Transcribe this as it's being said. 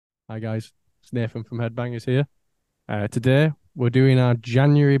Hi guys, it's Nathan from Headbangers here. Today we're doing our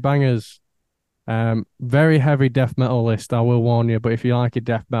January bangers. Very heavy death metal list, I will warn you, but if you like a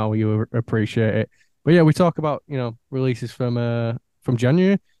death metal, you will appreciate it. But yeah, we talk about, releases from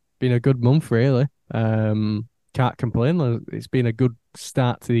January. Been a good month really. Can't complain. It's been a good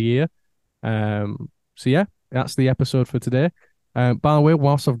start to the year. So yeah, that's the episode for today. By the way,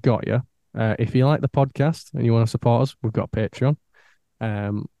 whilst I've got you, if you like the podcast and you want to support us, we've got Patreon.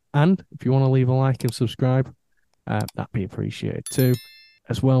 And if you want to leave a like and subscribe, that'd be appreciated too.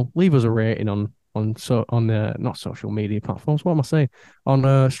 As well, leave us a rating on the not social media platforms. What am I saying?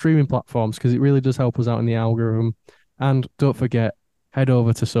 On streaming platforms, because it really does help us out in the algorithm. And don't forget, head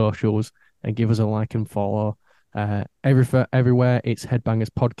over to socials and give us a like and follow. Everywhere it's Headbangers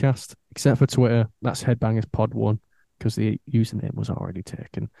Podcast, except for Twitter. That's Headbangers Pod One, because the username was already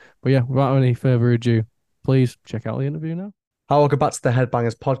taken. But yeah, without any further ado, please check out the interview now. Hi, welcome back to the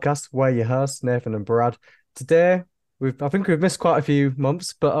Headbangers podcast. We're your hosts, Nathan and Brad. Today, I think we've missed quite a few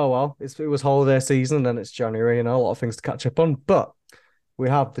months, but oh well, it was holiday season and it's January, a lot of things to catch up on. But we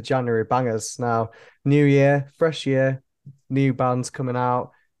have the January bangers now. New year, fresh year, new bands coming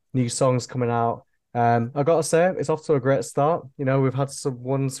out, new songs coming out. I gotta say, it's off to a great start. We've had some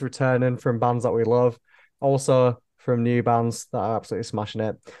ones returning from bands that we love, also from new bands that are absolutely smashing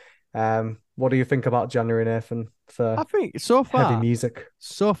it. What do you think about January, Nathan, I for think so heavy far, music?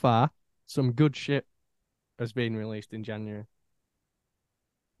 so far, some good shit has been released in January.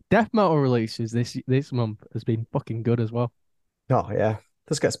 Death metal releases this month has been fucking good as well. Oh yeah,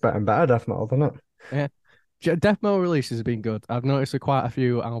 this gets better and better, death metal, doesn't it? Yeah, death metal releases have been good. I've noticed quite a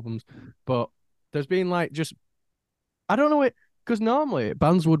few albums, but there's been like just I don't know it because normally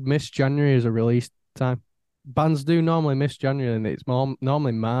bands would miss January as a release time. Bands do normally miss January, and it's more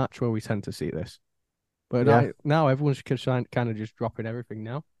normally March where we tend to see this. But Yeah, now everyone's kind of just dropping everything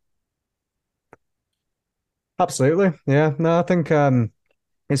now. absolutely. Yeah, no, I think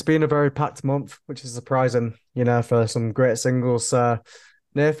it's been a very packed month, which is surprising, for some great singles.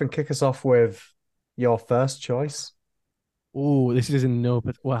 Nathan, kick us off with your first choice. Oh, this is in no,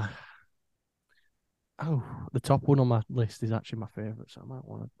 but well, oh, the top one on my list is actually my favorite, so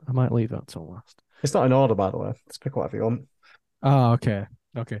I might leave that till last. It's not in order, by the way. Let's pick whatever you want. Oh, okay,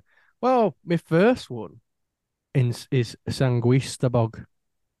 okay. Well, my first one is Sanguista Bog.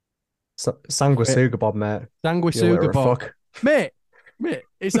 Sanguisuga Bob, mate. You Sanguisuga little Bog. fuck. Mate, mate,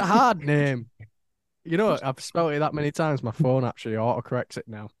 it's a hard name. I've spelled it that many times, my phone actually autocorrects it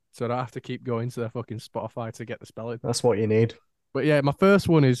now. So I don't have to keep going to the fucking Spotify to get the spelling. That's what you need. But yeah, my first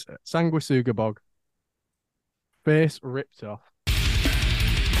one is Sanguisuga Bog. Face ripped off.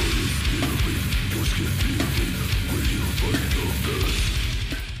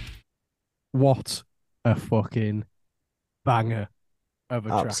 What a fucking banger of a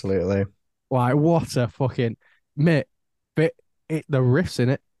track. Absolutely. Like, what a fucking mate. The riffs in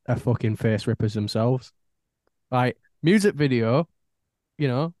it are fucking face rippers themselves. Like, music video, you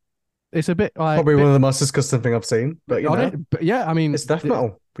know, it's a bit like Probably one of the most disgusting thing I've seen, but on it. But yeah, I mean, it's death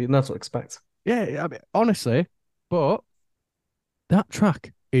metal. But that's what I expect. yeah, I mean, honestly, but that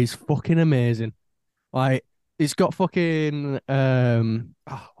track is fucking amazing. Like, it's got fucking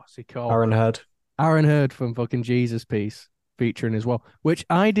what's he called? Aaron Heard. Aaron Heard from fucking Jesus Piece featuring as well, which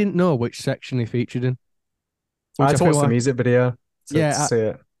I didn't know which section he featured in. I Which had I to feel watch the like, music video to yeah, see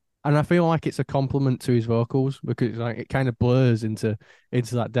it. and I feel like it's a compliment to his vocals because like it kind of blurs into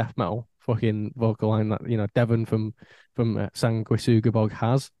that death metal fucking vocal line that Devon from Sanguisuga Bog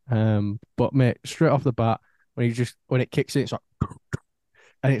has. But mate, straight off the bat when it kicks in, it's like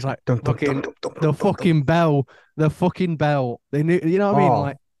and it's like Dun, dun, dun, fucking dun, dun, the dun, dun, dun. fucking bell, the fucking bell. They knew, you know what I mean? Oh,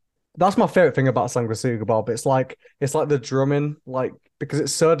 Like that's my favorite thing about Sanguisuga Bob. It's like the drumming, like because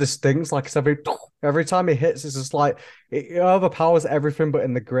it's so distinct. Like it's every time he hits, it's just like it overpowers everything, but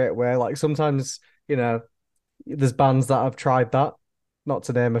in the great way. Like sometimes, there's bands that have tried that, not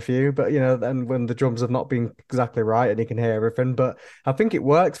to name a few, but then when the drums have not been exactly right and you can hear everything. But I think it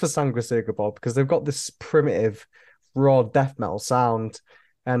works for Sanguisuga Bob because they've got this primitive, raw death metal sound.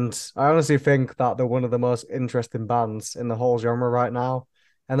 And I honestly think that they're one of the most interesting bands in the whole genre right now.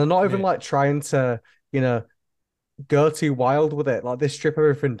 And they're not even mate, like trying to, you know, go too wild with it. Like they strip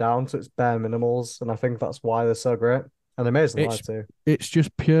everything down to its bare minimals. And I think that's why they're so great and amazing it's live too. it's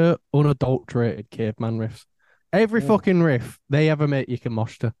just pure unadulterated caveman riffs. Every Mm. fucking riff they ever make you can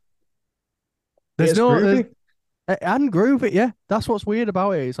mosh to. There's It's no there's groovy. and groove it, yeah. That's what's weird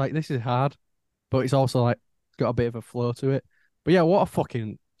about it. It's like this is hard, but it's also like got a bit of a flow to it. But yeah, what a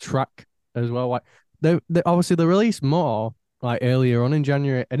fucking track as well. Like they obviously they released more like earlier on in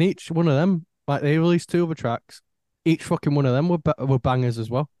January, and each one of them like they released two other tracks. Each fucking one of them were bangers as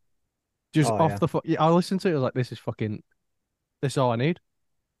well. Just Oh off yeah. the I listened to it, I was like, this is fucking, this is all I need.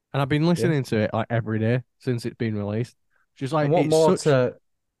 And I've been Yeah. listening to it like every day since it's been released. Just like And it's such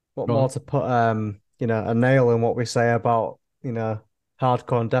what go more on. to put a nail in what we say about,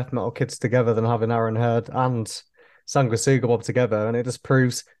 hardcore and death metal kids together than having Aaron Hurd and Sanguisuga Bob together, and it just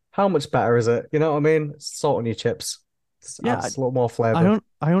proves how much better is it? You know what I mean? Salt on your chips. Just Yeah, adds a lot more I flavor. don't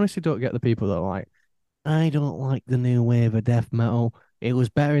I honestly don't get the people that are like, I don't like the new wave of death metal. It was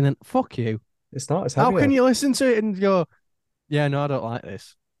better than fuck you. It's not, it's How can heavier. you listen to it and go, yeah, no, I don't like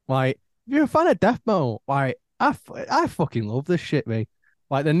this. Like, if you're a fan of death metal, like, I fucking love this shit, me.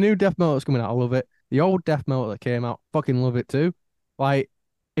 Like, the new death metal that's coming out, I love it. The old death metal that came out, fucking love it too. Like,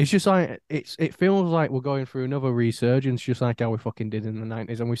 it's just like, it feels like we're going through another resurgence, just like how we fucking did in the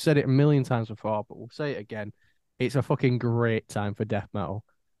 90s. And we've said it a million times before, but we'll say it again. It's a fucking great time for death metal.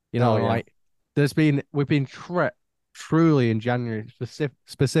 You Oh know, yeah. like, we've been truly in January,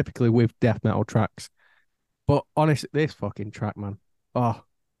 specifically with death metal tracks. But honestly, this fucking track, man. Oh,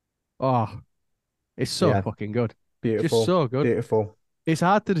 oh, it's so Yeah. fucking good. Just Beautiful. so good. Beautiful. It's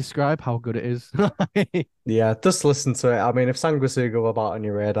hard to describe how good it is. Yeah, just listen to it. I mean, if Sanguisuga were about on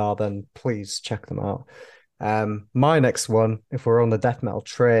your radar, then please check them out. My next one, if we're on the death metal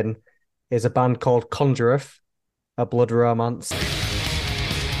train, is a band called Conjureth, A Blood Romance.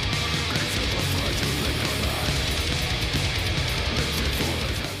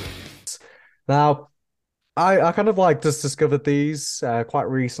 Now, I kind of like just discovered these quite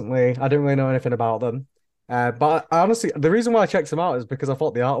recently. I didn't really know anything about them. But I honestly, the reason why I checked them out is because I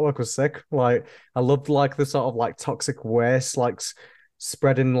thought the artwork was sick. Like, I loved like the sort of like toxic waste, like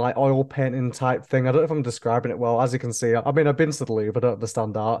spreading like oil painting type thing. I don't know if I'm describing it well. As you can see, I mean, I've been to the Louvre. I don't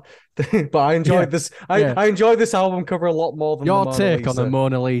understand art, but I Yeah, enjoyed this. yeah. I enjoyed this album cover a lot more than the Your Mona take on the Lisa.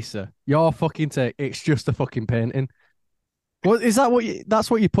 Mona Lisa. Your fucking take. It's just a fucking painting. What is that? What you?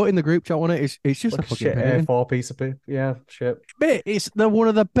 That's what you put in the group chat on it. It's just a Like a fucking shit painting. A4 piece of paper. Yeah, shit. Mate, it's the one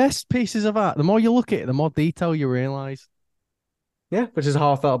of the best pieces of art. The more you look at it, the more detail you realize. Yeah, which is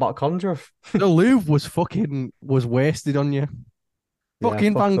how I felt about Conjure. The Louvre was wasted on you. Yeah,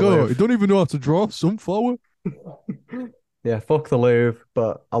 Fucking fuck Van the Gogh. You Louvre. don't even know how to draw a sunflower. Yeah, fuck the Louvre,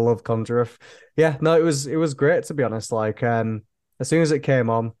 but I love Conjureth. Yeah, no, it was great to be honest. Like, as soon as it came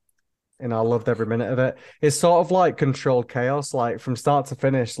on, I loved every minute of it. It's sort of like controlled chaos, like from start to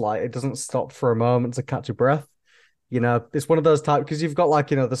finish, like it doesn't stop for a moment to catch a breath. It's one of those type because you've got like,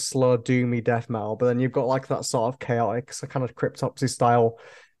 the slow, doomy death metal, but then you've got like that sort of chaotic, so kind of cryptopsy style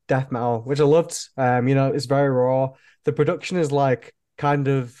death metal, which I loved. It's very raw. The production is like kind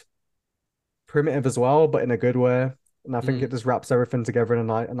of primitive as well, but in a good way. And I think Mm, it just wraps everything together in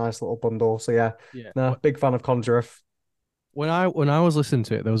a nice little bundle. So yeah, yeah. no, big fan of Conjureth. When I was listening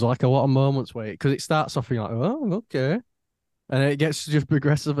to it, there was like a lot of moments where because it starts off and you're like, oh, okay. And it gets just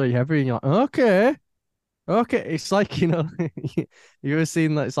progressively heavy, and you're like, okay, okay. It's like, you ever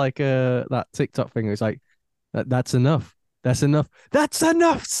seen that? It's like that TikTok thing. It's like that's enough. That's enough. That's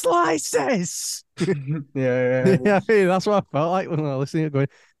enough slices. Yeah, Yeah, I mean, that's what I felt like when I was listening to it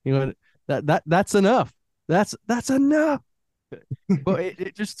going, that's enough. That's enough. But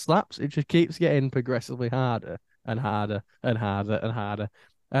it just slaps. It just keeps getting progressively harder and harder and harder and harder.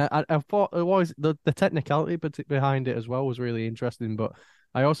 I thought it was the technicality behind it as well was really interesting, but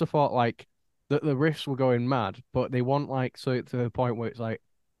I also thought like the riffs were going mad, but they want like so to the point where it's like,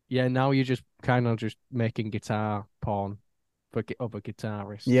 yeah, now you're just kind of just making guitar porn for other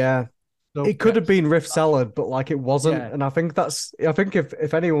guitarists. yeah. Don't It could have get been riff salad, but like it wasn't. yeah, And I think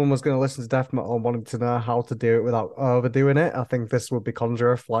if anyone was going to listen to death metal and wanted to know how to do it without overdoing it, I think this would be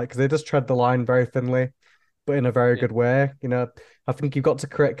Conjureth, like because they just tread the line very thinly, but in a very yeah. good way. I think you've got to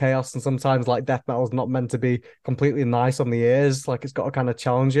create chaos, and sometimes like death metal is not meant to be completely nice on the ears. Like it's got to kind of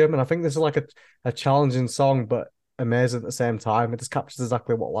challenge you. And I think this is like a challenging song, but amazing at the same time. It just captures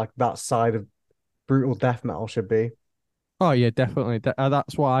exactly what like that side of brutal death metal should be. Oh yeah, definitely.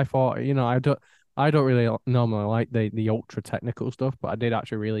 That's what I thought. I don't really normally like the ultra technical stuff, but I did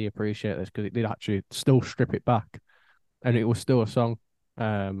actually really appreciate this because it did actually still strip it back, and it was still a song.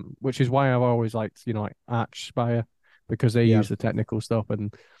 Which is why I've always liked, like Archspire, because they Yeah. use the technical stuff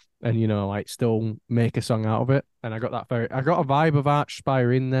and like still make a song out of it. And I got a vibe of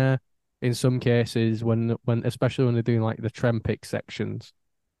Archspire in there in some cases when especially when they're doing like the trem pick sections,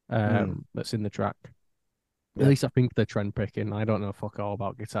 Mm, that's in the track. At yeah. least I think they're trend picking. I don't know fuck all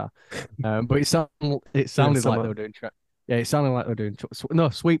about guitar, but it Doing sounded like they summer. were doing yeah, it sounded like they were doing no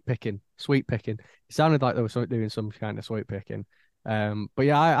sweet picking, sweet picking. It sounded like they were doing some kind of sweet picking. But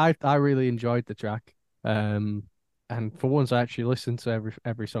yeah, I really enjoyed the track. Um, and for once, I actually listened to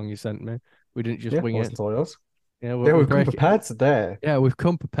every song you sent me. We didn't just Yeah, wing I'll it. listen to yours. Yeah, Yeah, we're we've come breaking. prepared today. Yeah, we've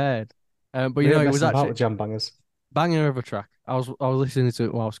come prepared. But We you know, ain't it was messing about actually with jam bangers. banger of a track. I was listening to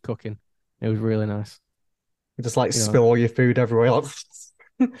it while I was cooking. It was really nice. You just like You know, spill all your food everywhere. Like,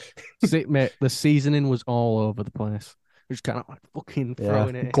 see, mate, the seasoning was all over the place. Just kind of like fucking yeah,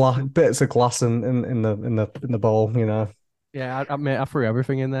 throwing it. bits of glass in the bowl. You know, Yeah, mate, I threw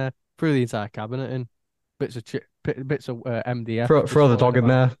everything in there. Threw the entire cabinet in. Bits of MDF just throw the floating dog in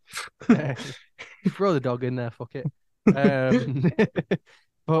about. there. Yeah, throw the dog in there. Fuck it. Um,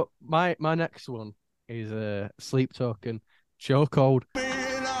 but my next one is Sleep Token, Chokehold.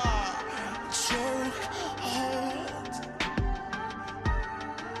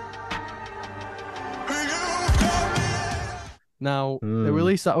 Now they Mm.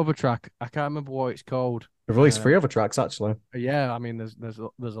 released that other track. I can't remember what it's called. We've released three other tracks actually. Yeah, I mean there's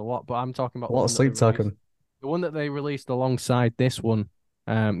a lot, but I'm talking about A the lot of one that they sleep released. talking. The one that they released alongside this one,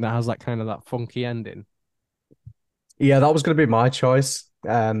 that has that kind of that funky ending. Yeah, that was going to be my choice.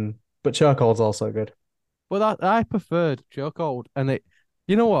 But Chokehold's also good. But I preferred Chokehold, and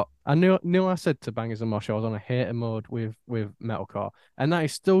you know what? I knew I said to Bangers and Mosh I was on a hater mode with metalcore, and that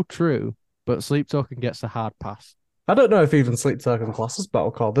is still true. But Sleep Token gets a hard pass. I don't know if even Sleep Token classes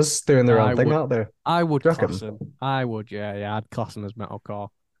Battlecore. They're just doing their own I thing would out there. Do I would you class reckon? them. I would, yeah, I'd class them as metalcore.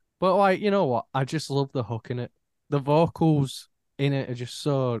 But like, you know what? I just love the hook in it. The vocals in it are just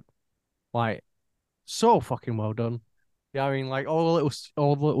like so fucking well done. Yeah, I mean, like all the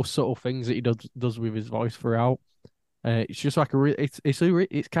little subtle things that he does with his voice throughout. It's just like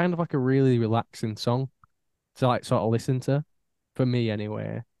it's kind of like a really relaxing song to like sort of listen to for me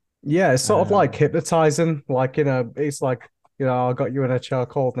anyway. Yeah, it's sort of like Um, hypnotizing. Like, it's like, I got you in a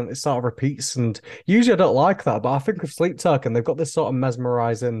chokehold and it sort of repeats. And usually I don't like that, but I think with Sleep Token, they've got this sort of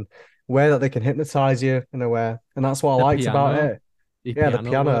mesmerizing way that they can hypnotize you in a way. And that's what I the liked about piano, it. the Yeah, the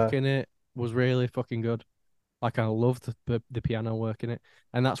piano work piano. in it was really fucking good. Like I loved the piano work in it,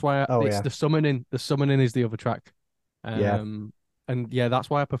 and that's why Oh, it's yeah. the summoning. The summoning is the other track, Yeah. um, and yeah, that's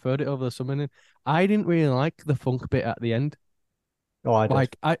why I preferred it over the summoning. I didn't really like the funk bit at the end. Oh, I did.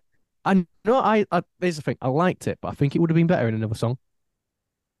 Like I know I here's the thing. I liked it, but I think it would have been better in another song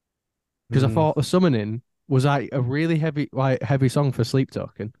because I Mm. thought the summoning was like a really heavy song for Sleep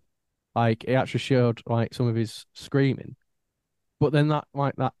Token. Like it actually showed like some of his screaming, but then that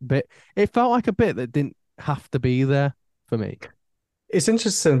bit, it felt like a bit that didn't have to be there for me. It's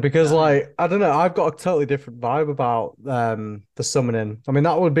interesting because, I mean, like, I don't know, I've got a totally different vibe about the summoning. I mean,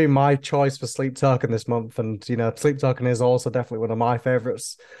 that would be my choice for Sleep Token this month, and Sleep Token is also definitely one of my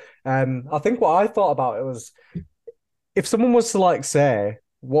favorites. I think what I thought about it was, if someone was to like say,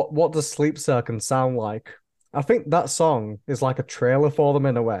 what does Sleep Token sound like? I think that song is like a trailer for them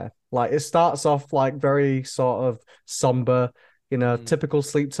in a way. Like, it starts off like very sort of somber, mm, typical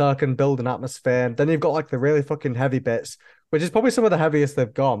Sleep Token, build an atmosphere. Then you've got like the really fucking heavy bits, which is probably some of the heaviest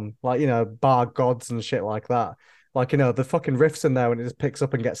they've gone, like, bar gods and shit like that. Like, the fucking riffs in there when it just picks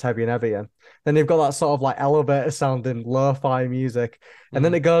up and gets heavier and heavier. Then you've got that sort of like elevator sounding lo-fi music. And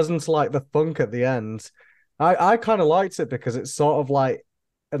then mm. it goes into like the funk at the end. I kind of liked it because it's sort of like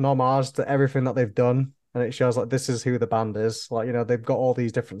an homage to everything that they've done. And it shows like this is who the band is. Like, they've got all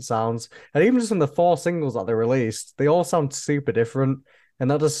these different sounds. And even just in the four singles that they released, they all sound super different. And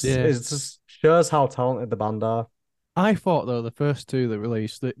that Yeah. just shows how talented the band are. I thought though the first two that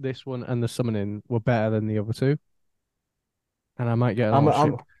released, this one and the Summoning, were better than the other two, and I might get a I'm little a,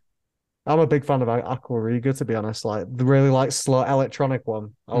 I'm shit. I'm a big fan of Aqua Riga, to be honest. Like the really like slow electronic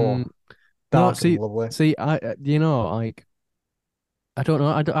one. Oh, Mm, no, dark and lovely. you know, like I don't know,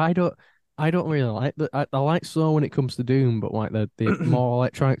 I don't really like that. I like slow when it comes to Doom, but like the more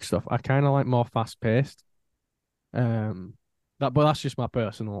electronic stuff, I kind of like more fast paced. Um, but that's just my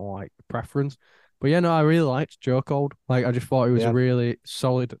personal like preference. But yeah, no, I really liked Joe Cold. Like, I just thought it was a Yeah. really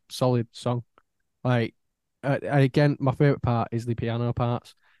solid song. Like, and again, my favorite part is the piano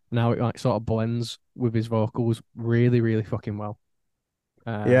parts. Now it like sort of blends with his vocals really fucking well.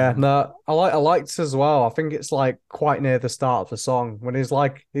 Yeah, Um, no, I liked as well. I think it's like quite near the start of the song when he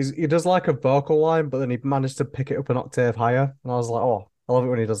does like a vocal line, but then he managed to pick it up an octave higher. And I was like, oh, I love it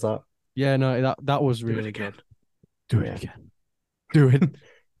when he does that. yeah, no, that was Do it really again. good. Do it Yeah. again. Do it.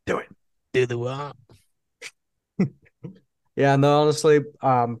 Do it. Do the what? Yeah, no, honestly,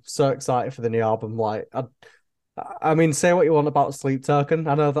 I'm so excited for the new album. Like, I mean, say what you want about Sleep Token.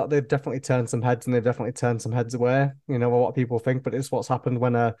 I know that they've definitely turned some heads and they've definitely turned some heads away, what people think, but it's what's happened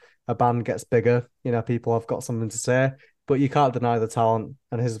when a band gets bigger. People have got something to say, but you can't deny the talent,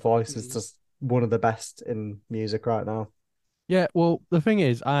 and his voice is Mm. just one of the best in music right now. Yeah, well, the thing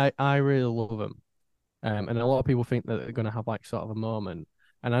is, I really love him. And a lot of people think that they're gonna have like sort of a moment.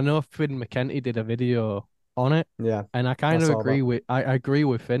 And I know Finn McKenty did a video on it, Yeah, and I I kind of saw that. agree with I agree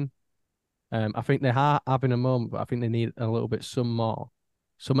with Finn. I think they are having a moment, but I think they need a little bit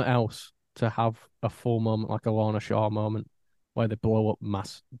something else to have a full moment, like a Lorna Shaw moment, where they blow up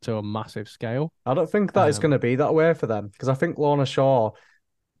mass to a massive scale. I don't think that it's Um, going to be that way for them because I think Lorna Shaw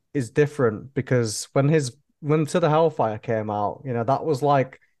is different because when To the Hellfire came out, that was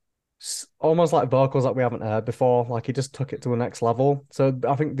like almost like vocals that we haven't heard before. Like he just took it to a next level. So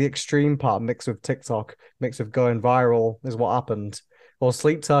I think the extreme part mixed with TikTok, mixed with going viral is what happened. Well,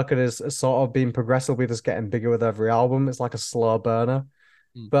 Sleep Token is sort of being progressively just getting bigger with every album. It's like a slow burner.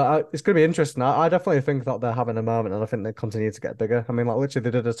 mm, But it's going to be interesting. I definitely think that they're having a moment, and I think they continue to get bigger. I mean, like literally,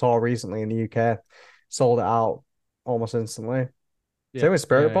 they did a tour recently in the UK, sold it out almost instantly. yeah, Same with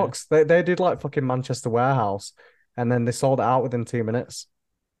Spirit yeah, yeah. Box. They did like fucking Manchester Warehouse, and then they sold it out within 2 minutes.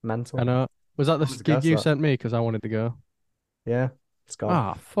 I Mental. know. Was that Wanted the to gig guess you that. sent me? Because I wanted to go. Yeah, it's gone.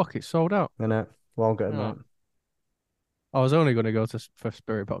 Ah, fuck! It sold out. In it. Well good, Oh, mate. I was only going to go for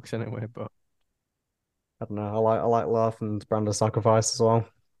Spirit Box anyway, but I don't know. I like Loaf and Brand of Sacrifice as well.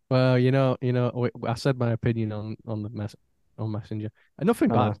 well, I said my opinion on the on Messenger. And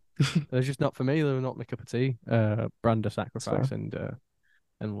nothing I know. bad. They're just not for me. They're not my cup of tea. Brand of It's fair. Sacrifice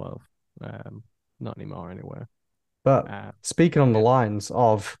and Love. Um, not anymore anyway. But Uh, speaking on the yeah. lines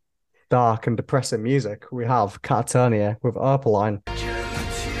of dark and depressing music, we have Catatonia with Opaline.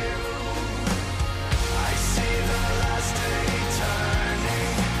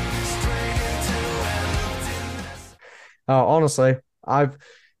 Honestly, I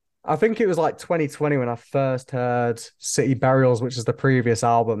think it was like 2020 when I first heard City Burials, which is the previous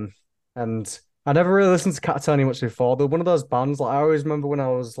album. And I never really listened to Catatonia much before. They're one of those bands, like I always remember when I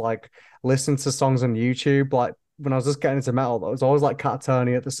was like listening to songs on YouTube, like when I was just getting into metal, there was always like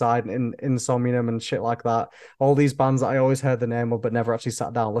Catatonia at the side and Insomnium and shit like that. All these bands that I always heard the name of but never actually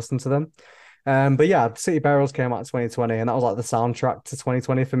sat down and listened to them. But yeah, City Burials came out in 2020, and that was like the soundtrack to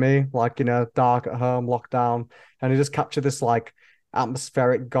 2020 for me. Like, dark at home, lockdown, and it just captured this like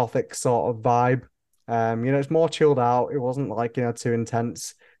atmospheric gothic sort of vibe. It's more chilled out. It wasn't like, too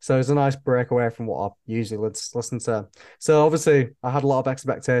intense. So it's a nice breakaway from what I usually listen to. So obviously I had a lot of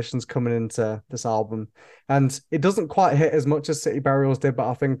expectations coming into this album. And it doesn't quite hit as much as City Burials did, but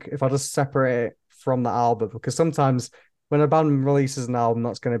I think if I just separate it from the album, because sometimes when a band releases an album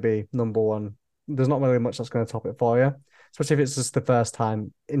that's going to be number one, there's not really much that's going to top it for you, especially if it's just the first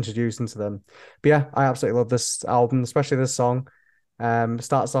time introducing to them. But yeah, I absolutely love this album, especially this song.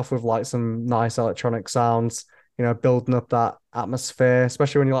 Starts off with like some nice electronic sounds, building up that atmosphere,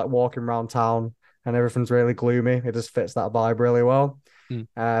 especially when you're like walking around town and everything's really gloomy. It just fits that vibe really well.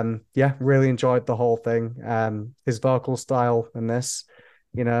 Mm. Yeah, really enjoyed the whole thing. His vocal style in this,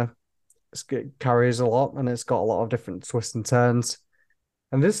 you know, it carries a lot and it's got a lot of different twists and turns.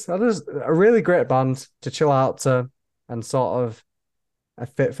 And this is a really great band to chill out to and sort of a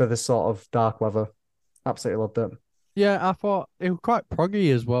fit for this sort of dark weather. Absolutely loved it. Yeah, I thought it was quite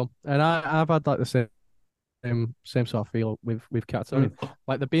proggy as well. And I've had like the same sort of feel with Catatonia. Mm.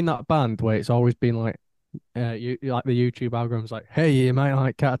 Like they've been that band where it's always been like you like the YouTube algorithm's like, hey, you might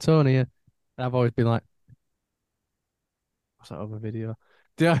like Catatonia. And I've always been like, what's that other video?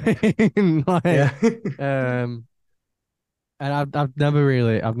 Do you know what I mean? Yeah. Um and I've never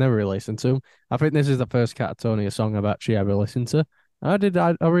really listened to them. I think this is the first Catatonia song I've actually ever listened to. I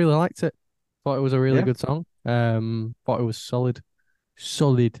really liked it. Thought it was a really Yeah. good song. Thought it was solid.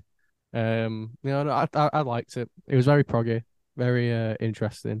 I liked it. It was very proggy, very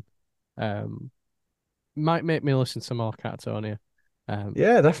interesting. Um, might make me listen to more Catatonia. Um,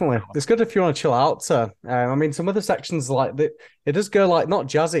 Yeah, definitely. It's good if you want to chill out. So, I mean, some of the sections like it does go like not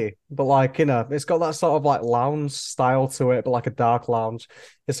jazzy, but like it's got that sort of like lounge style to it, but like a dark lounge.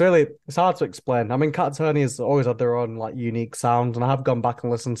 It's hard to explain. I mean, Catatonia has always had their own like unique sound, and I have gone back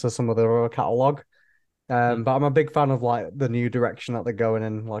and listened to some of their catalog. mm. But I'm a big fan of like the new direction that they're going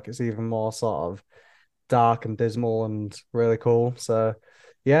in. Like it's even more sort of dark and dismal and really cool. So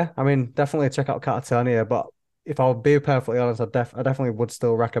yeah, I mean, definitely check out Catatonia. But if I'll be perfectly honest, I definitely would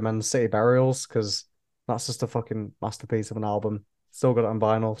still recommend City Burials because that's just a fucking masterpiece of an album. Still got it on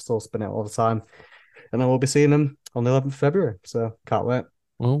vinyl, still spin it all the time. And I will be seeing them on the 11th of February. So can't wait.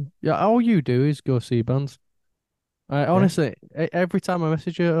 Well, yeah, all you do is go see bands. I Yeah. honestly, every time I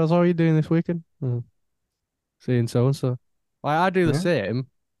message you, I was, "What are you doing this weekend?" "Oh, seeing so and so. Like I do the Yeah. same.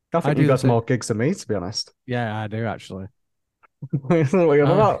 I I think you do the got same. more gigs than me, to be honest. Yeah, I do actually. What you're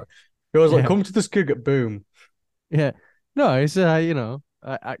on Uh, about. It was like, yeah, come to this gig at Boom. yeah. No, it's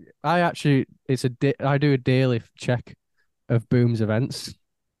I actually I do a daily check of Boom's events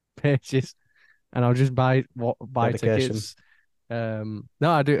pages, and I'll just buy Dedication. tickets. No,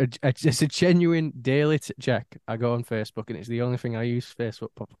 I do. It's a genuine daily check. I go on Facebook, and it's the only thing I use Facebook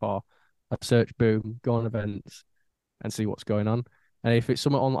for. I search Boom, go on events, and see what's going on. And if it's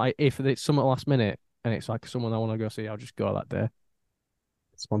something on like if it's something last minute and it's like someone I want to go see, I'll just go that day.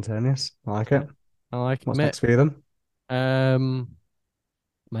 Spontaneous. I like it. Yeah, I like it, What's mate. next for you then? Um,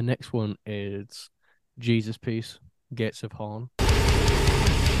 my next one is Jesus Piece, Gates of Horn.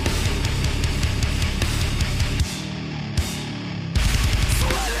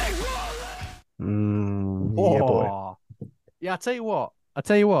 Yeah, boy. Oh, yeah. I tell you what. I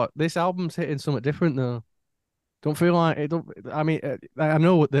tell you what. This album's hitting something different though. Don't feel like it. Don't. I mean, I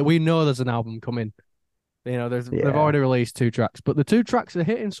know that we know there's an album coming. You know, they've Yeah. already released two tracks, but the two tracks are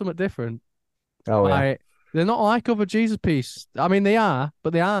hitting something different. Oh yeah. Like they're not like other Jesus Piece. I mean, they are,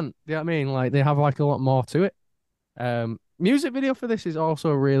 but they aren't. You know what I mean? Like they have like a lot more to it. Music video for this is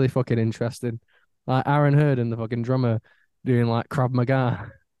also really fucking interesting. Like Aaron Hurd and the fucking drummer doing like Krav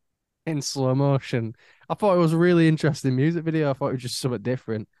Maga in slow motion. I thought it was a really interesting music video. I thought it was just something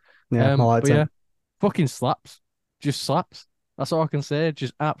different. Yeah, I But liked it. yeah, fucking slaps. Just slaps. That's all I can say.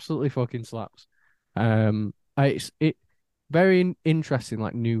 Just absolutely fucking slaps. It very interesting,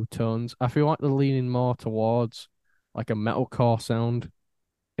 like new tones. I feel like they're leaning more towards like a metalcore sound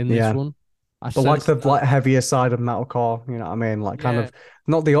in this Yeah. one. I But like sense the that. like heavier side of metalcore, you know what I mean? Like kind Yeah, of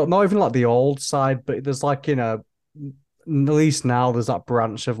not even like the old side, but there's like, at least now there's that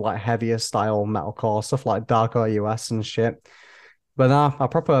branch of like heavier style metalcore stuff like Dark US and shit. But nah, I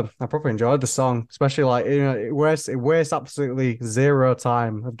proper enjoyed the song, especially like it wastes absolutely zero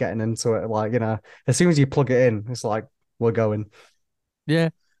time of getting into it. Like, as soon as you plug it in, it's like we're going. yeah.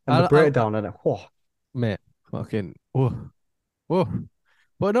 And the I breakdown in it, whoa, mate, fucking, whoa, whoa.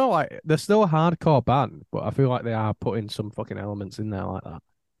 But no, like they're still a hardcore band, but I feel like they are putting some fucking elements in there like that.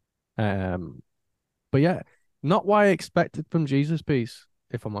 Um, but yeah, not what I expected from Jesus Piece,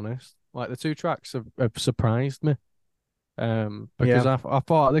 if I'm honest. Like the two tracks have surprised me. Because yeah. I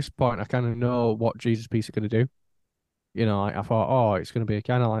thought at this point I kind of know what Jesus Piece are gonna do. You know, like, I thought, oh, it's gonna be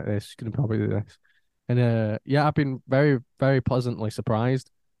kind of like this. It's gonna probably do this. And yeah, I've been very, very pleasantly surprised.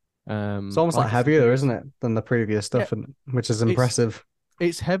 It's almost like Like I said, heavier, isn't it, than the previous yeah, stuff, and which is it's impressive.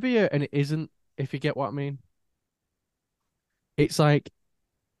 it's heavier and it isn't. If you get what I mean, it's like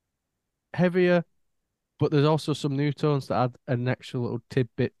heavier, but there's also some new tones that add an extra little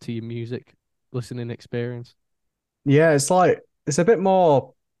tidbit to your music listening experience. Yeah, it's like it's a bit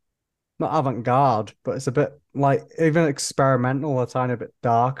more not avant-garde, but it's a bit like even experimental, a tiny bit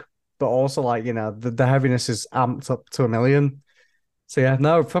dark, but also like, the heaviness is amped up to a million. So yeah,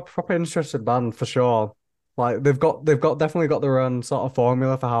 no, proper interested band for sure. Like they've got definitely got their own sort of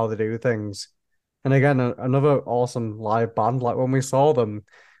formula for how they do things. And again, another awesome live band. Like when we saw them,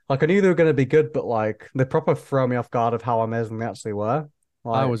 like I knew they were going to be good, but like they proper throw me off guard of how amazing they actually were. I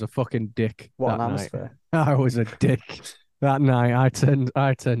Like was a fucking dick what an that night. atmosphere. I was a dick that night.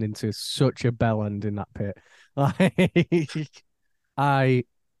 I turned into such a bellend in that pit. Like I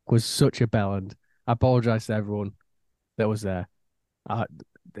was such a bellend. I apologize to everyone that was there. I,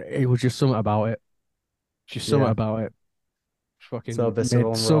 it was just something about it. Just something Yeah, about it. so Fucking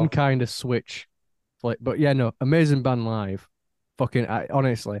visceral made and some raw. kind of switch. Like, but yeah, no, amazing band live. Fucking,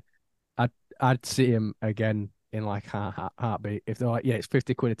 honestly, I'd see him again in like heartbeat. If they're like, yeah, it's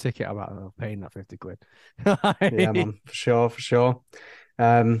 50 quid a ticket, I'm like, oh, paying that 50 quid. Yeah, man, for sure, for sure.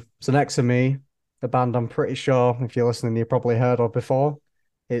 So next to me, the band I'm pretty sure if you're listening, you probably heard of before.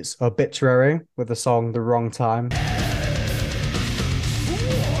 It's Obituary with the song "The Wrong Time."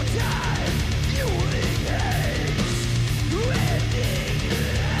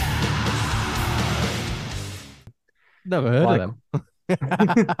 Never heard of Like, them.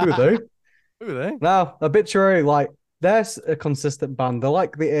 who are they? Who are they? Now, Obituary, like, they're a consistent band. They're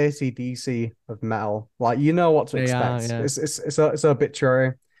like the AC/DC of metal. Like, you know what to They are, expect. yeah. It's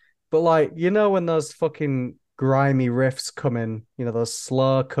Obituary, but like, when those fucking grimy riffs come in, those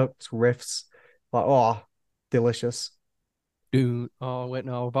slow cooked riffs, like, oh, delicious. Dude, oh wait,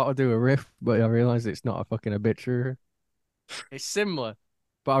 no, I'm about to do a riff, but I realized it's not a fucking obituary. It's similar,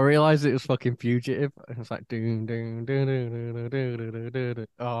 but I realized it was fucking fugitive. It's like doom doom doom doom doom doom doom doom doom. Doom.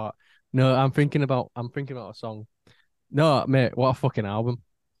 Oh no, I'm thinking about a song. No, mate, what a fucking album!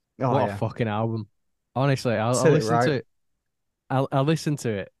 Oh What a yeah, fucking album! Honestly, just I'll hit it listen to right. it. I'll listen to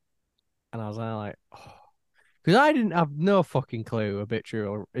it, and I was like, oh, because I didn't have no fucking clue obituary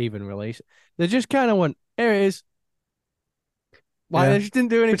or even release. They just kind of went, here it is. Like Yeah. they just didn't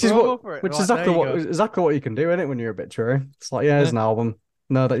do any Which is what promo for it. which is Like there exactly you what go. exactly what you can do in it when you're Obituary. It's like, yeah, here's Yeah. an album.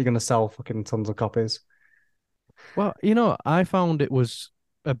 Know that you're gonna sell fucking tons of copies. Well, I found it was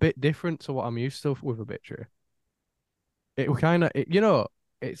a bit different to what I'm used to with obituary. It kind of,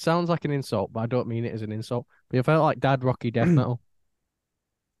 it sounds like an insult, but I don't mean it as an insult. But it felt like Dad Rocky death metal.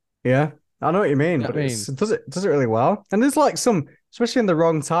 Yeah. I know what you mean, You know but what I it's mean? it does it really well. And there's like some, especially in the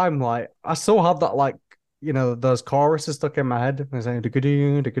wrong time. Like I still have that like those choruses stuck in my head. They're saying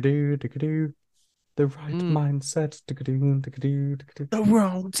 "digga-doo, digga-doo, digga-doo," the right Mm, mindset. "Digga-doo, digga-doo, digga-doo." the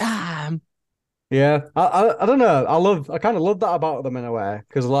wrong time. Yeah, I don't know. I kind of love that about them in a way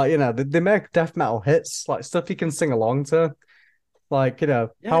because like they make death metal hits like stuff you can sing along to. Like Yeah.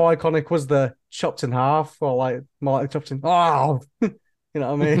 how iconic was the chopped in half or like more like chopped in. Oh, you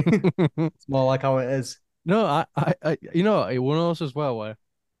know what I mean? It's more like how it is. No, you know, it one of those as well where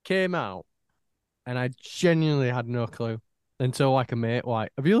came out and I genuinely had no clue until like a mate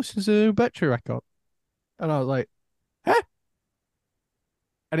like, have you listened to the new Betcha record? And I was like, huh?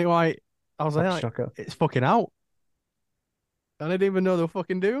 And I was Proper like, shocker. it's fucking out. And I didn't even know they were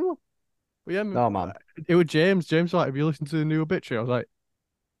fucking doing one. But yeah, Oh man. it was James. James was like, have you listened to the new Obituary? I was like,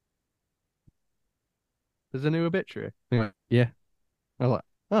 there's a new Obituary. He went, yeah. I was like,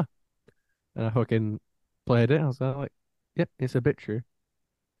 huh. And I fucking played it. I was like, yep, it's Obituary.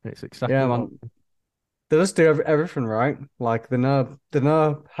 And it's exactly Yeah, what. man. They just do everything right. Like they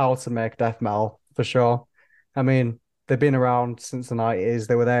know how to make death metal for sure. I mean, they've been around since the 90s.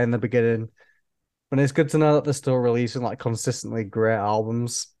 They were there in the beginning. And it's good to know that they're still releasing like consistently great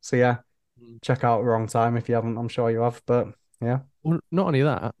albums. So yeah, check out Wrong Time if you haven't. I'm sure you have. But yeah. Well, not only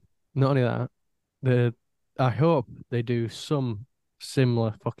that, not only that, the I hope they do some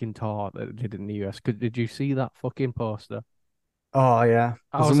similar fucking tour that they did in the US. Did you see that fucking poster? Oh yeah.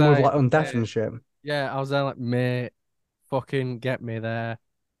 I There's was some with like, like undeath mate, and shit. yeah, I was there like, mate, fucking get me there.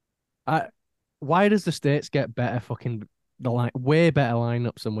 I, why does the States get better fucking way better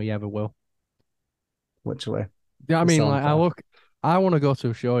lineups than we ever will? Literally. Do you know what I It's mean? so Like, unfair. I want to go to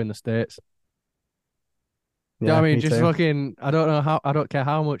a show in the States. Do you know Yeah, what I mean? me Just too. fucking, I don't care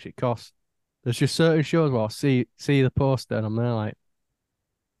how much it costs. There's just certain shows where I see the poster and I'm there like,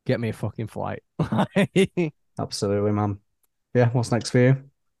 get me a fucking flight. The Absolutely, man. Yeah, what's next for you?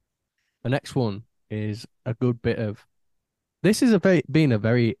 next one is a good bit of. This is a very been a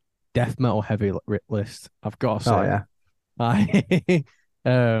very death metal heavy list. I've got to Oh say. yeah. I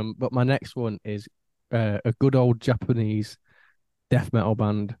but my next one is a good old Japanese death metal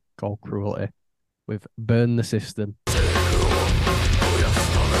band called Cruelty with Burn the System.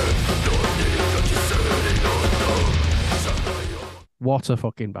 What a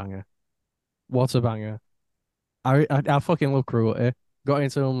fucking banger. What a banger. I fucking love Cruelty. Got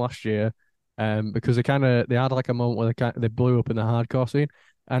into them last year, because they had like a moment where they blew up in the hardcore scene.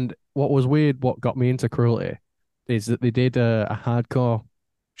 And what was weird, what got me into Cruelty, is that they did a hardcore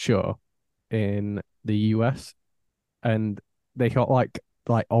show in the US, and they got like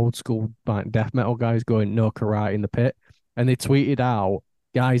old school like death metal guys going no karate in the pit, and they tweeted out,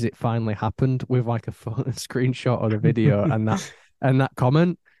 "Guys, it finally happened," with like a full screenshot of the video and that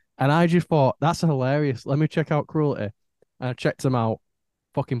comment. And I just thought that's hilarious. Let me check out Cruelty. And I checked them out.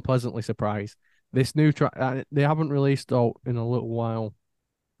 Fucking pleasantly surprised. This new track they haven't released out in a little while.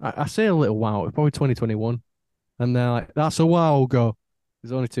 I say a little while. It's probably 2021, and they're like, that's a while ago.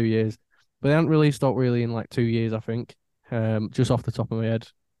 It's only 2 years, but they haven't released out really in like 2 years, I think. Just off the top of my head,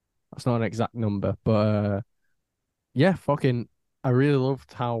 that's not an exact number, but yeah, fucking, I really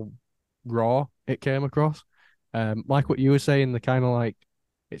loved how raw it came across. Like what you were saying, the kind of like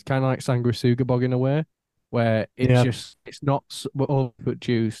it's kind of like Sanguisuga Bog in a way, where Yeah. it's not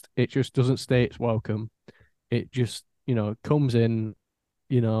overproduced. It just doesn't stay its welcome. It just comes in,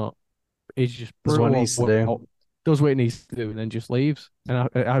 you know, it's just That's what it brutal needs to do. out, does what it needs to do, and then just leaves. And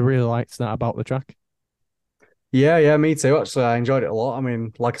I really liked that about the track. Yeah, yeah, me too. Actually, I enjoyed it a lot. I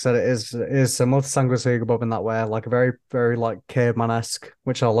mean, like I said, it is similar to Sanguisuga Bob in that way, like a very, very like caveman-esque,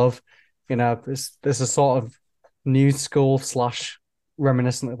 which I love. It's a sort of new school slash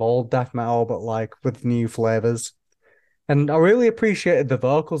reminiscent of old death metal, but like with new flavors. And I really appreciated the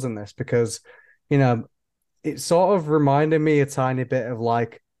vocals in this because, you know, it sort of reminded me a tiny bit of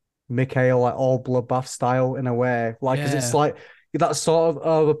like Mikhail, like all bloodbath style in a way. Like, because it's Yeah, like that sort of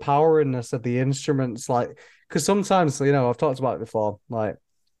overpoweringness of the instruments. Like, because sometimes, I've talked about it before. Like,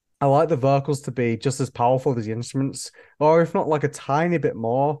 I like the vocals to be just as powerful as the instruments, or if not, like a tiny bit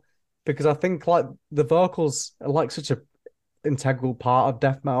more. Because I think like the vocals are like such a integral part of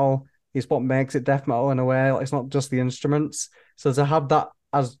death metal. It's what makes it death metal in a way. Like, it's not just the instruments. So to have that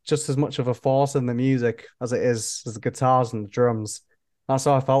as just as much of a force in the music as it is as the guitars and the drums, that's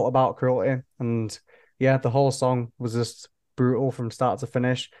how I felt about Cruelty. And yeah, the whole song was just brutal from start to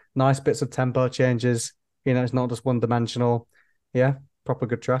finish. Nice bits of tempo changes. It's not just one dimensional. Yeah, proper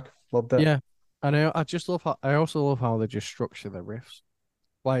good track. Loved it. yeah. And I just love how I also love how they just structure the riffs.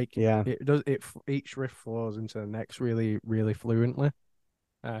 Like Yeah. each riff flows into the next really, really fluently.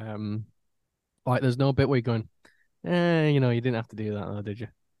 Um, Like, there's no bit where you're going, you didn't have to do that, though, did you?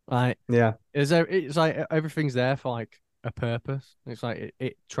 Like, Yeah, it's like everything's there for like a purpose. It's like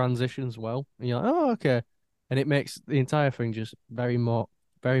it transitions well, and you're like, oh, okay, and it makes the entire thing just very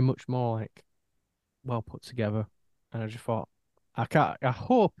much more like well put together. And I just thought, I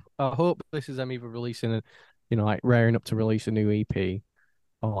hope this is them either releasing like raring up to release a new EP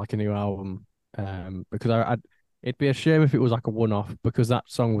or like a new album. Because it'd be a shame if it was like a one-off because that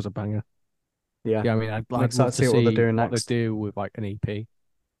song was a banger. yeah. Yeah, I mean, I'm I'd excited love to to see what they're see doing what they next. do with like an EP.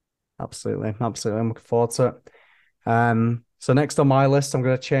 Absolutely, absolutely. I'm looking forward to it. So next on my list, I'm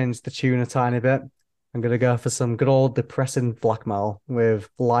going to change the tune a tiny bit. I'm going to go for some good old depressing black metal with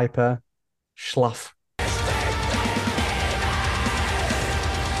Lipa, Schlaf.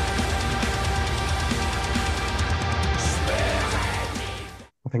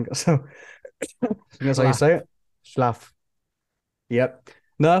 I think so. I think that's how you Schlaf. say it. Schlaf. Yep.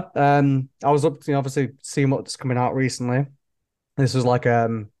 No, I was up to obviously seeing what's coming out recently. This was like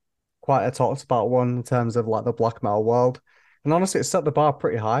quite a talked about one in terms of like the black metal world. And honestly, it set the bar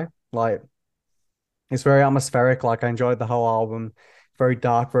pretty high. Like it's very atmospheric. Like I enjoyed the whole album. Very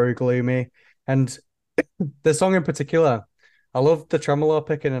dark, very gloomy. And the song in particular, I love the tremolo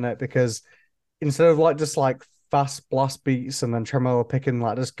picking in it because instead of like just like fast blast beats and then tremolo picking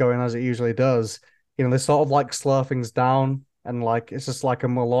like just going as it usually does, they sort of like slow things down and like it's just like a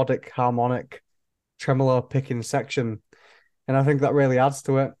melodic harmonic tremolo picking section. And I think that really adds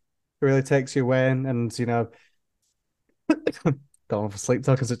to it. It really takes you away and don't have a sleep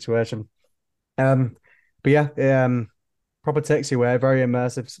talking situation. Um but yeah, proper takes you away, very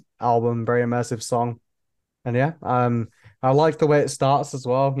immersive album, very immersive song. And yeah, I like the way it starts as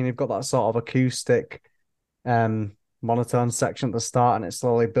well. You've got that sort of acoustic monotone section at the start, and it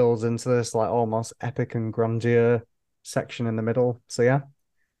slowly builds into this like almost epic and grandeur section in the middle. So yeah,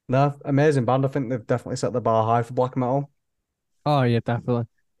 no, amazing band. I think they've definitely set the bar high for black metal. Oh yeah, definitely.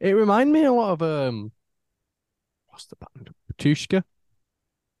 It reminded me a lot of what's the band? Patushka.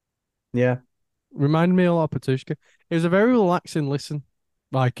 Yeah, Reminded me a lot of Patushka. It was a very relaxing listen.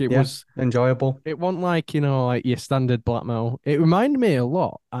 Like yeah, enjoyable. it wasn't like like your standard black metal. It reminded me a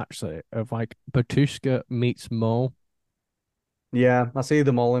lot actually of like Patushka meets Mo. Yeah, I see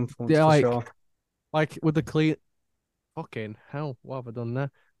them all influenced Yeah, for sure. like with the clean. Fucking hell, what have I done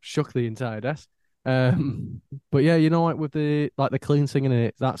there? Shook the entire desk. But yeah, like with the clean singing in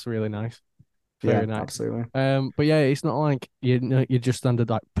it, that's really nice. Yeah, Very nice. absolutely. But yeah, it's not like you just standard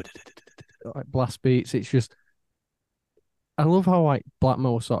like blast beats. It's just I love how like black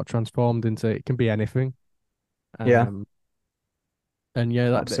metal sort of transformed into it can be anything. Yeah, Um, and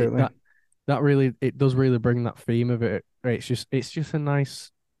yeah, absolutely. that really it does really bring that theme of it. It's just a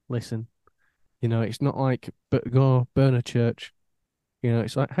nice listen. It's not like but go burn a church.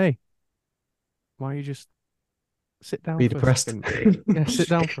 It's like hey, why don't you just sit down Be for a depressed. second? Yeah, sit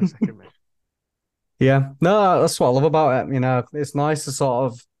down for a second, mate. Yeah, no, that's what I love about it. It's nice to sort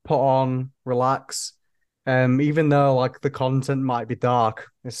of put on, relax. Even though like the content might be dark,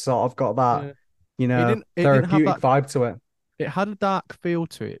 it's sort of got that, Yeah, it didn't have therapeutic that. vibe to it. It had a dark feel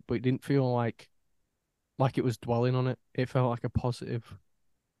to it, but it didn't feel like it was dwelling on it. It felt like a positive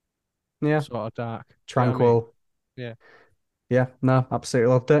Yeah, sort of dark. Do you know what I mean? tranquil. Yeah. Yeah, no,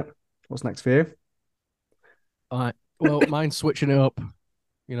 absolutely loved it. What's next for you? All right. Well, mine's switching it up.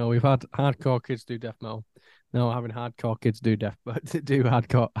 We've had hardcore kids do death metal. Now we're having hardcore kids do death, but do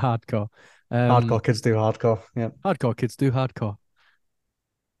hardcore. Hardcore kids do hardcore. Yeah. Hardcore kids do hardcore.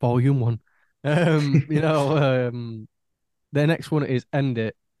 Volume one. Their next one is End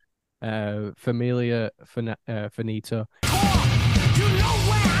It. Familia Finito. You know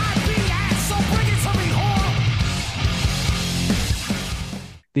where I be at, so bring it to me,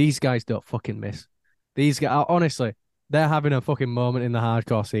 whore. These guys don't fucking miss. These guys, honestly, they're having a fucking moment in the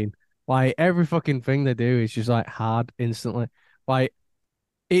hardcore scene. Like every fucking thing they do is just like hard instantly. Like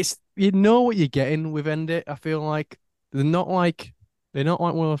it's you know what you're getting with End It. I feel like they're not like they're not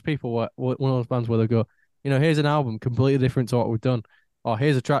like one of those people one of those bands where they go, here's an album completely different to what we've done, or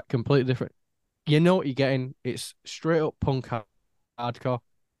here's a track completely different. You know what you're getting. It's straight up punk hardcore.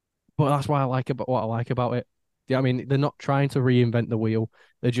 But that's why I like about what I like about it. Yeah, I mean, they're not trying to reinvent the wheel.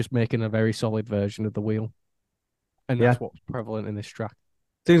 They're just making a very solid version of the wheel, and Yeah. that's what's prevalent in this track.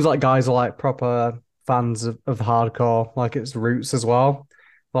 Seems like guys are like proper fans of hardcore, like its roots as well.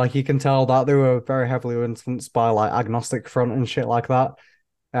 Like you can tell that they were very heavily influenced by like Agnostic Front and shit like that.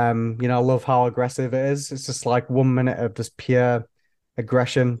 I love how aggressive it is. It's just like 1 minute of just pure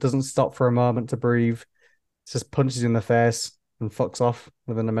aggression, doesn't stop for a moment to breathe. It just punches you in the face and fucks off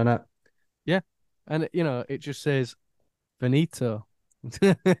within a minute. Yeah, and it just says finito.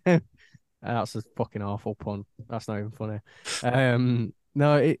 That's a fucking awful pun. That's not even funny.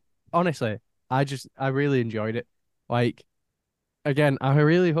 No, it honestly, I really enjoyed it. Like again, I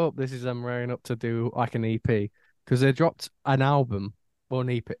really hope this is them rearing up to do like an EP because they dropped an album or an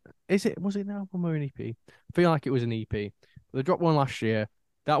EP. Was it an album or an EP? I feel like it was an EP. They dropped one last year.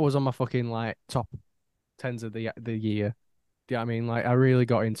 That was on my fucking like top tens of the year. Do you know what I mean? Like I really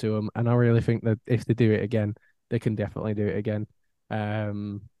got into them, and I really think that if they do it again, they can definitely do it again.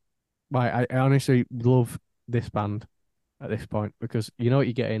 Um, like I honestly love this band at this point because you know what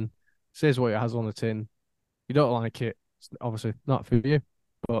you're getting. Says what it has on the tin. You don't like it, it's obviously not for you.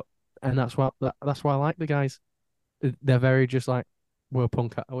 But and that's why I like the guys. They're very just like we're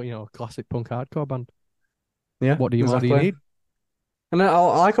punk, classic punk hardcore band. Yeah, What do you more do you exactly. need? And then I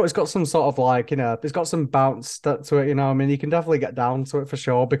like how it's got some sort of like, it's got some bounce to it, I mean, you can definitely get down to it for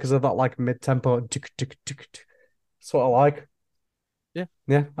sure because of that like mid-tempo. That's what I like. Yeah,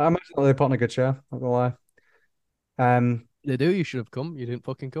 Yeah, I imagine that they put on a good show, not gonna lie. Um, they do. You should have come. You didn't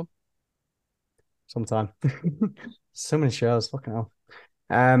fucking come. Sometime. So many shows, fucking hell.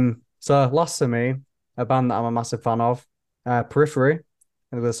 So last to me, a band that I'm a massive fan of, Periphery,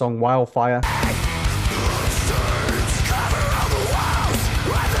 and with the song Wildfire.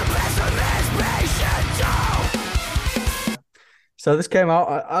 So this came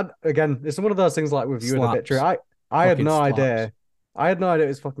out. Again, it's one of those things like with you and Obituary. Slaps. I had Fucking no slaps. idea. I had no idea it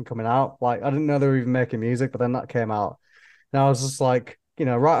was fucking coming out. Like I didn't know they were even making music, but then that came out. And I was just like,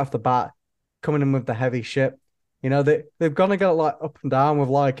 right off the bat, coming in with the heavy shit. They've gone to get like up and down with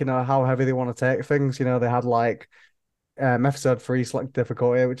like, how heavy they want to take things. They had like episode 3 select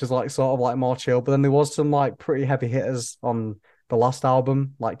difficulty, which is like sort of like more chill. But then there was some like pretty heavy hitters on the last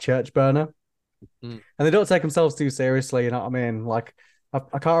album, like Church Burner. Mm. And they don't take themselves too seriously, you know what I mean? Like I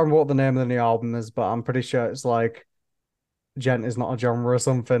can't remember what the name of the new album is, but I'm pretty sure it's like Gent is not a genre or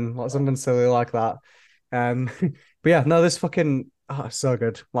something, like something silly like that. But yeah, no, this fucking it's so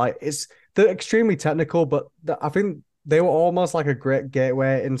good. Like they're extremely technical, but I think they were almost like a great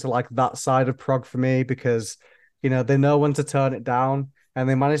gateway into like that side of prog for me because they know when to turn it down and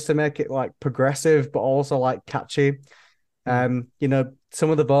they managed to make it like progressive but also like catchy. Mm. Some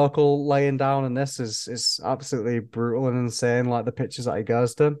of the vocal laying down in this is absolutely brutal and insane, like the pitches that he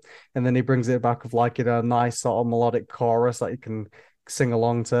goes to. And then he brings it back with like, a nice sort of melodic chorus that you can sing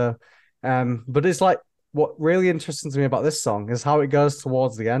along to. But it's like what really interesting to me about this song is how it goes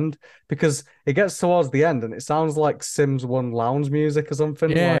towards the end, because it gets towards the end and it sounds like Sims 1 lounge music or something.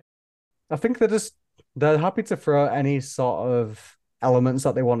 Yeah. Like I think they're happy to throw any sort of elements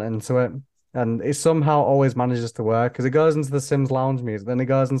that they want into it. And it somehow always manages to work because it goes into the Sims lounge music, then it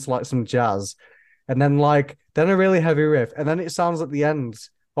goes into like some jazz, and then a really heavy riff, and then it sounds at the end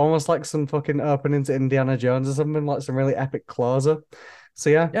almost like some fucking opening to Indiana Jones or something, like some really epic closer. So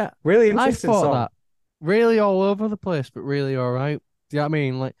yeah, Yeah. really I interesting thought song. that really all over the place, but really all right. Do you know what I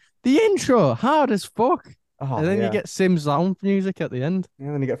mean? Like the intro, hard as fuck. And Oh then you yeah. get Sims lounge music at the end.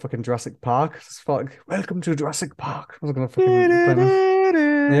 Yeah, then you get fucking Jurassic Park. It's fuck, welcome to Jurassic Park. I was gonna fucking play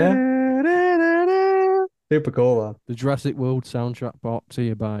them. Yeah, super cool though. The Jurassic World soundtrack brought to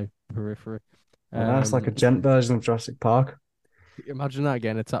you by Periphery. I know it's like a Um, gent version of Jurassic Park. Imagine that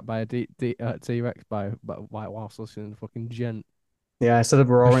getting attacked by a T-Rex by whilst listening to fucking gent. Yeah, instead of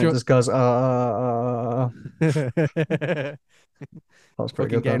I roaring, it should just goes. That's pretty fucking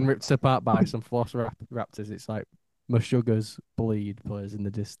good getting though. ripped apart by some Raptors. It's like Meshuggah's bleed plays in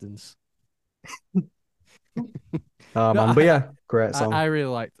the distance. Oh No, man, but yeah, great song. I really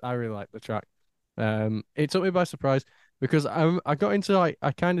liked the track. It took me by surprise because I got into like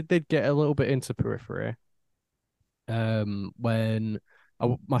I kind of did get a little bit into Periphery. When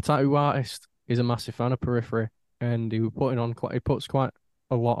my tattoo artist is a massive fan of Periphery, and he puts quite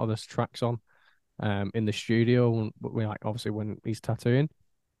a lot of his tracks on, in the studio. But we like obviously when he's tattooing,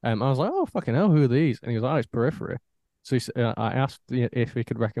 I was like, oh fucking hell, who are these? And he was like, oh, it's Periphery. So I asked if he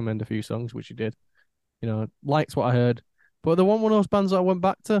could recommend a few songs, which he did. Liked what I heard, but they weren't one of those bands that I went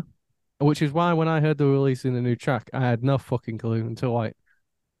back to, which is why when I heard they were releasing the new track, I had no fucking clue until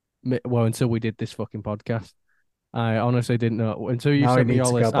until we did this fucking podcast. I honestly didn't know until you Now you sent me need your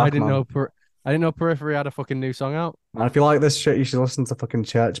to go list. back, man. I didn't know Periphery had a fucking new song out. And if you like this shit, you should listen to fucking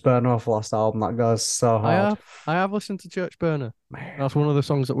Church Burner off the last album. That goes so I hard. have I have listened to Church Burner. Man. That's one of the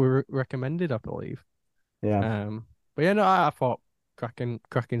songs that were recommended, I believe. Yeah. But yeah, no, I thought cracking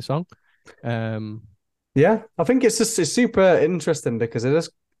song. Um, Yeah. I think it's super interesting because they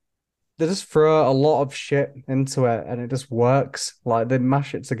just throw a lot of shit into it and it just works. Like they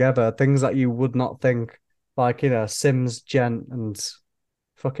mash it together, things that you would not think, like, Sims, Gent, and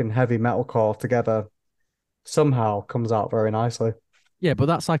fucking heavy metalcore together somehow comes out very nicely. Yeah, but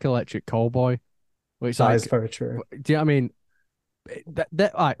that's like Electric Callboy, where it's That is like, very true. do you know what I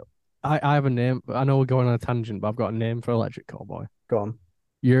mean? I have a name. I know we're going on a tangent, but I've got a name for Electric Callboy. Go on.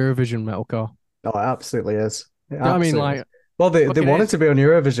 Eurovision metalcore. Oh, it absolutely is. It Do you know what I mean? absolutely is. Like, Well, they fucking wanted is. to be on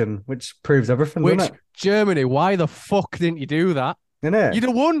Eurovision, which proves everything, doesn't Which it? Germany? Why the fuck didn't you do that? Isn't it? You'd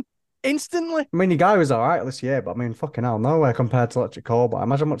have won instantly, I mean, your guy was all right this year, but I mean, fucking hell, nowhere compared to Electric Callboy.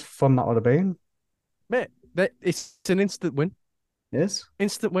 Imagine how much fun that would have been. mate. It's an instant win. Yes,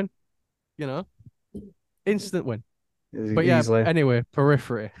 Instant win. You know, instant win. But yeah, easily. anyway,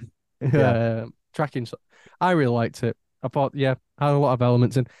 Periphery. Yeah. Tracking. I really liked it. I thought, yeah, had a lot of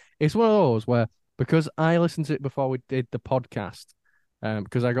elements, and it's one of those where because I listened to it before we did the podcast,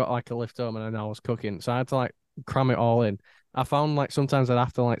 because I got like a lift home and then I was cooking, so I had to like cram it all in. I found like sometimes I'd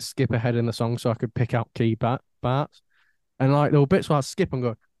have to like skip ahead in the song so I could pick out key parts, and like there were bits where I'd skip and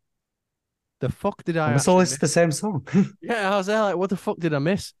go, "The fuck did I And we all actually listen miss?" to the same song. Yeah, I was there like, "What the fuck did I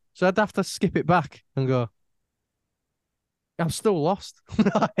miss?" So I'd have to skip it back and go, "I'm still lost."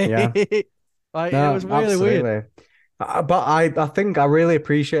 Yeah. Like it No, was really weird. absolutely. But I think I really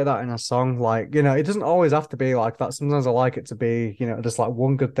appreciate that in a song. Like, it doesn't always have to be like that. Sometimes I like it to be, just like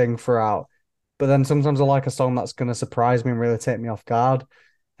one good thing throughout. But then sometimes I like a song that's going to surprise me and really take me off guard.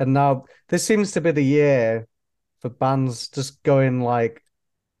 And now this seems to be the year for bands just going like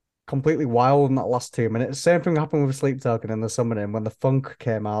completely wild in that last 2 minutes. Same thing happened with Sleep Token in the Summoning when the funk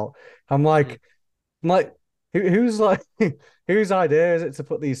came out. I'm Mm. like, I'm like, who's like, whose idea is it to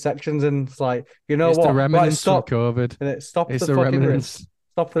put these sections in? It's like, you know It's the what? Right, remnants from stop. COVID. And it stop It's the the fucking riffs. remnants.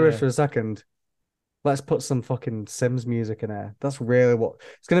 Stop the riffs Yeah. for a second. Let's put some fucking Sims music in there. That's really what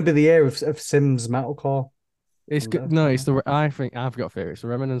it's going to be the year of Sims metalcore. It's And good. No, it's the. I think I've got favorite. It's the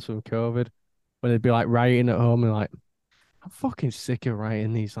remnants from COVID when they'd be like writing at home and like, I'm fucking sick of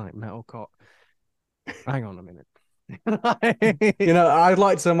writing these like metalcore. Hang on a minute. I'd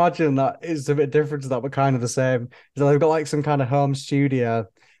like to imagine that it's a bit different to that, but kind of the same. So they've got like some kind of home studio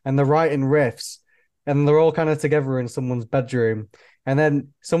and they're writing riffs and they're all kind of together in someone's bedroom. And then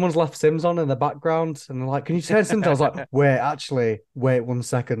someone's left Sims on in the background and they're like, can you turn Sims? I was like, wait 1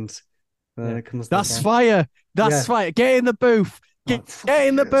 second. And then Yeah. it comes to That's that. fire. That's Yeah. fire. Get in the booth. Get, Like, get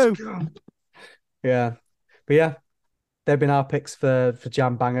in fuck the yes, booth. go. Yeah. But yeah, they've been our picks for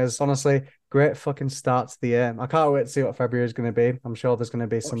jam bangers. Honestly, great fucking start to the year. I can't wait to see what February is going to be. I'm sure there's going to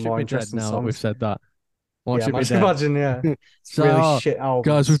be some Watch it more be dead interesting now that we've songs. said that. Yeah, Watch it be imagine, dead. imagine, yeah. It's So, really oh, shit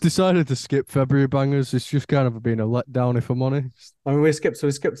guys, we've albums. decided to skip February bangers. It's just kind of been a letdown, if I'm honest. I mean, we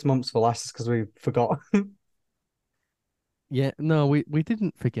skipped months for last because we forgot. Yeah, no, we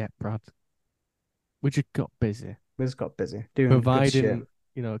didn't forget, Brad. We just got busy We just got busy doing good shit. providing,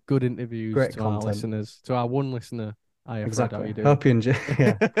 good interviews Great to our content. listeners. To our one listener, hiya Fred, how Exactly. you doing? Hope you enjoy.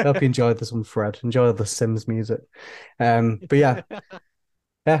 Yeah, hope you enjoyed this one, Fred. Enjoy the Sims music. But yeah,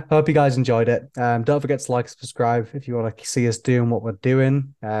 yeah. Hope you guys enjoyed it. Don't forget to like, subscribe if you want to see us doing what we're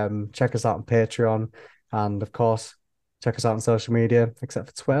doing. Check us out on Patreon, and of course, check us out on social media, except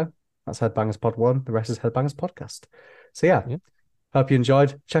for Twitter. That's Headbangers Pod One. The rest is Headbangers Podcast. So yeah, Yeah. hope you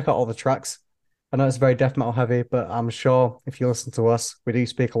enjoyed. Check out all the tracks. I know it's very death metal heavy, but I'm sure if you listen to us, we do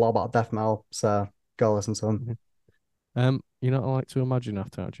speak a lot about death metal. So go listen to them. Mhm. I like to imagine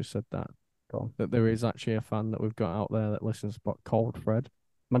after I just said that Go on. that there is actually a fan that we've got out there that listens, but called Fred.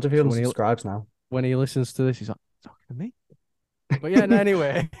 Imagine if So he unsubscribes now. when he listens to this, he's like talking to me. But yeah, no,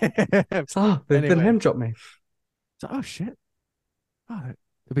 anyway, They've been anyway, him drop me. so oh shit, oh,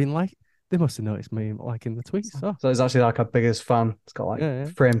 they've been like they must have noticed me liking the tweets. Oh So he's actually like our biggest fan. It's got like yeah,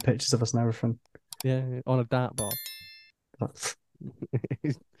 framed pictures of us and everything. yeah, on a dartboard. But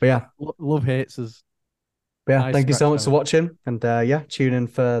yeah, Love hates us. but yeah, I thank you so scratched much for out. watching. And yeah, tune in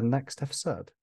for next episode.